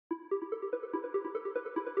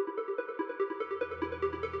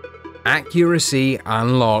Accuracy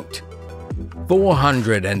unlocked.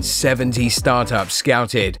 470 startups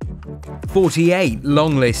scouted. 48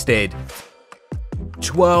 longlisted.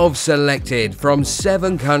 12 selected from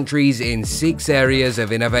 7 countries in 6 areas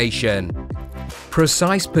of innovation.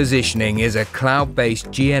 Precise Positioning is a cloud-based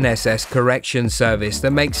GNSS correction service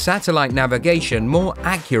that makes satellite navigation more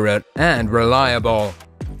accurate and reliable.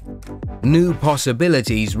 New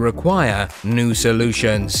possibilities require new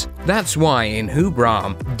solutions. That's why in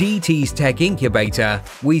Hubram, DT's Tech Incubator,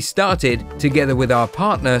 we started, together with our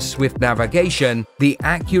partner Swift Navigation, the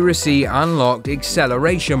Accuracy Unlocked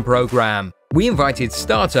Acceleration Program. We invited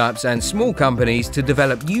startups and small companies to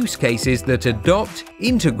develop use cases that adopt,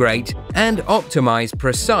 integrate, and optimize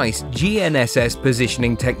precise GNSS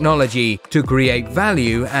positioning technology to create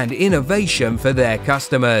value and innovation for their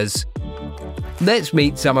customers. Let's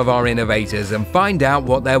meet some of our innovators and find out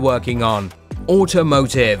what they're working on.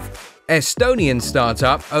 Automotive. Estonian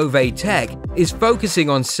startup Ove Tech is focusing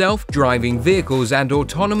on self-driving vehicles and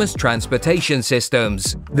autonomous transportation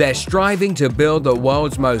systems. They're striving to build the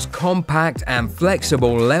world's most compact and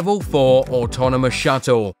flexible Level 4 autonomous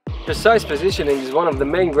shuttle. Precise positioning is one of the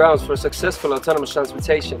main grounds for successful autonomous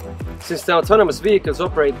transportation. Since the autonomous vehicles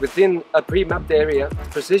operate within a pre-mapped area, the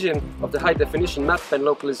precision of the high-definition map and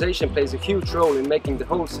localization plays a huge role in making the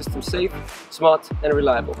whole system safe, smart and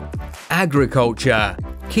reliable. Agriculture.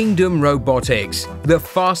 Kingdom Robotics, the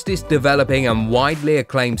fastest developing and widely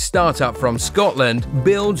acclaimed startup from Scotland,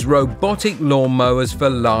 builds robotic lawnmowers for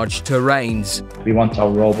large terrains. We want our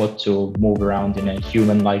robot to move around in a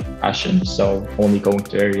human-like fashion, so only going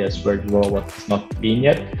to areas where the robot has not been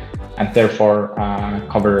yet, and therefore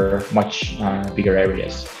cover much bigger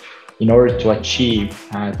areas. In order to achieve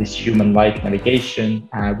this human-like navigation,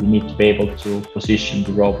 we need to be able to position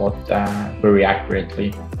the robot very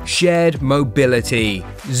accurately. Shared mobility.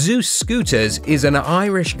 Zeus Scooters is an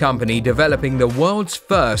Irish company developing the world's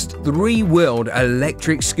first 3-wheeled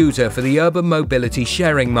electric scooter for the urban mobility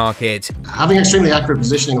sharing market. Having extremely accurate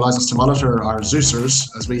positioning allows us to monitor our Zeusers,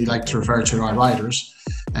 as we like to refer to our riders,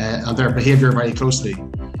 and their behaviour very closely.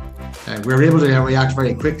 We're able to react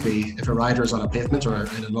very quickly if a rider is on a pavement or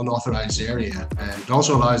in an unauthorised area. It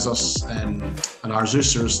also allows us and our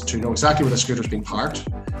Zeusers to know exactly where the scooter is being parked,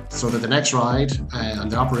 so that the next ride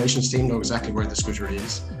and the operations team know exactly where the scooter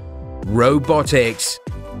is. Robotics.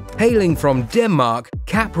 Hailing from Denmark,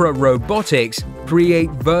 Capra Robotics create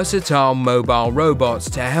versatile mobile robots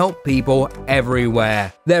to help people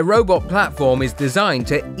everywhere. Their robot platform is designed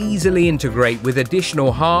to easily integrate with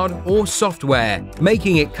additional hard or software,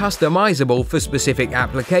 making it customizable for specific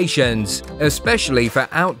applications, especially for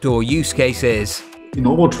outdoor use cases. In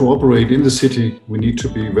order to operate in the city, we need to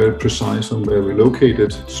be very precise on where we're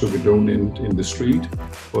located, so we don't end in the street,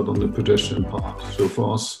 but on the pedestrian path. So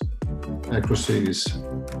for us, accuracy is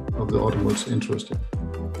of the utmost interest.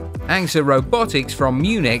 ANSA Robotics from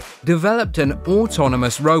Munich developed an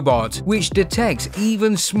autonomous robot which detects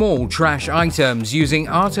even small trash items using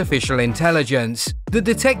artificial intelligence. The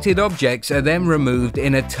detected objects are then removed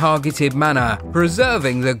in a targeted manner,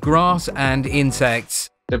 preserving the grass and insects.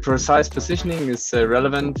 The precise positioning is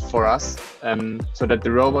relevant for us so that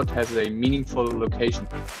the robot has a meaningful location.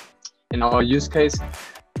 In our use case,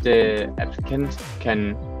 the applicant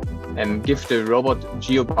can give the robot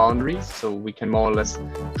geo-boundaries, so we can more or less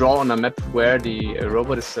draw on a map where the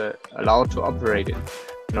robot is allowed to operate in.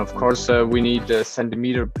 And of course, we need a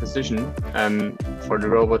centimeter precision for the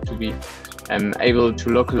robot to be able to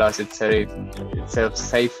localize itself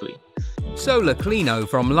safely. Solarclino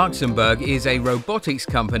from Luxembourg is a robotics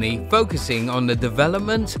company focusing on the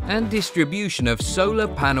development and distribution of solar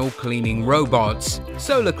panel cleaning robots.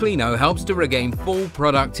 Solarclino helps to regain full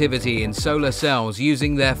productivity in solar cells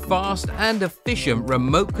using their fast and efficient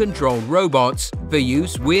remote-controlled robots for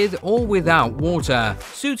use with or without water,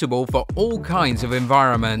 suitable for all kinds of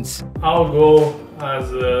environments. Our goal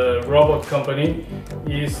as a robot company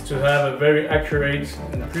is to have a very accurate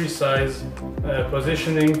and precise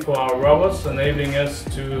positioning for our robots, enabling us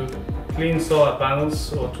to clean solar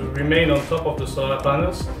panels or to remain on top of the solar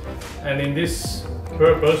panels. And in this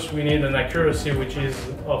purpose, we need an accuracy which is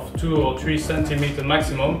of 2 or 3 centimeters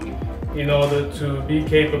maximum in order to be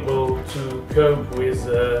capable to cope with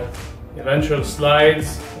eventual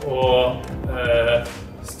slides or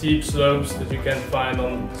steep slopes that you can find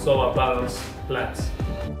on solar panels plants.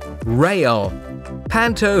 Rail.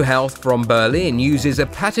 Panto Health from Berlin uses a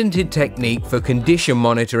patented technique for condition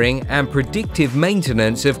monitoring and predictive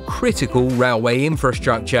maintenance of critical railway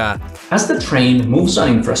infrastructure. As the train moves on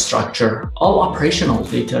infrastructure, all operational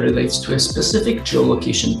data relates to a specific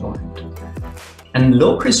geolocation point. And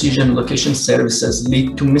low-precision location services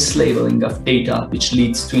lead to mislabeling of data, which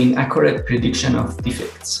leads to inaccurate prediction of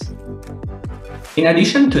defects. In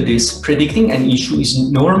addition to this, predicting an issue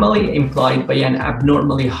is normally implied by an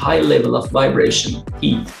abnormally high level of vibration,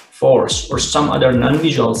 heat, force, or some other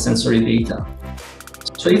non-visual sensory data.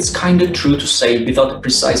 So it's kind of true to say without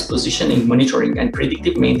precise positioning, monitoring, and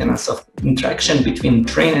predictive maintenance of interaction between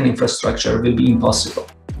train and infrastructure will be impossible.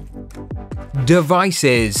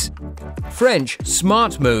 Devices. French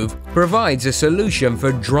SmartMove provides a solution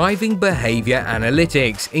for driving behavior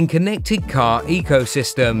analytics in connected car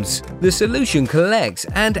ecosystems. The solution collects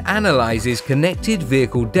and analyzes connected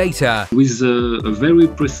vehicle data. With a very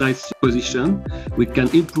precise position, we can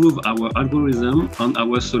improve our algorithm on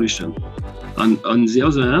our solution. On the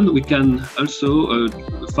other hand, we can also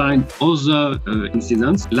find other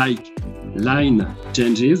incidents like line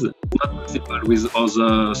changes not possible with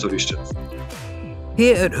other solutions.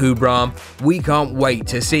 Here at Hubram, we can't wait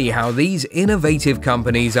to see how these innovative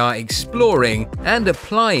companies are exploring and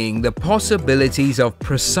applying the possibilities of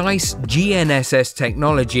precise GNSS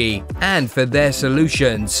technology and for their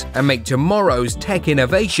solutions and make tomorrow's tech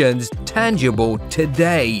innovations tangible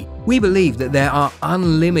today. We believe that there are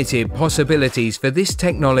unlimited possibilities for this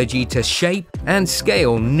technology to shape and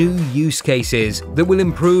scale new use cases that will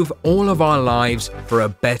improve all of our lives for a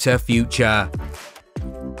better future.